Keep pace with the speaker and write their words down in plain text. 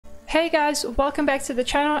Hey guys, welcome back to the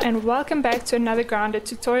channel and welcome back to another Grounded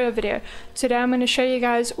tutorial video. Today I'm going to show you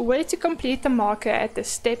guys where to complete the marker at the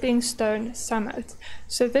Stepping Stone Summit.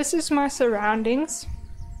 So this is my surroundings.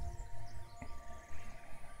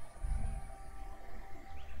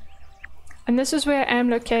 And this is where I am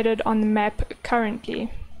located on the map currently.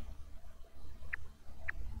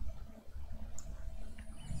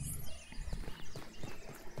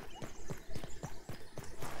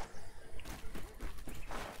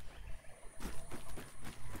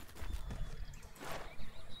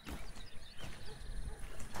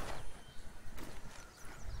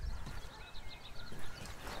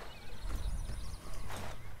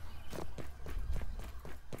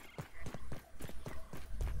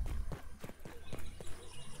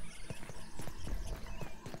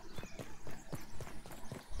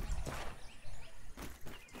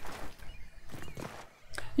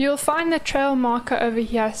 You'll find the trail marker over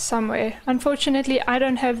here somewhere. Unfortunately, I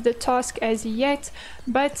don't have the task as yet,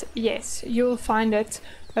 but yes, you'll find it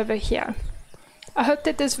over here. I hope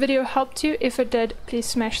that this video helped you. If it did, please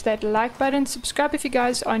smash that like button, subscribe if you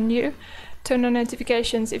guys are new, turn on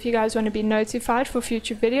notifications if you guys want to be notified for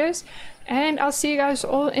future videos, and I'll see you guys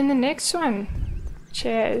all in the next one.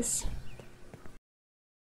 Cheers.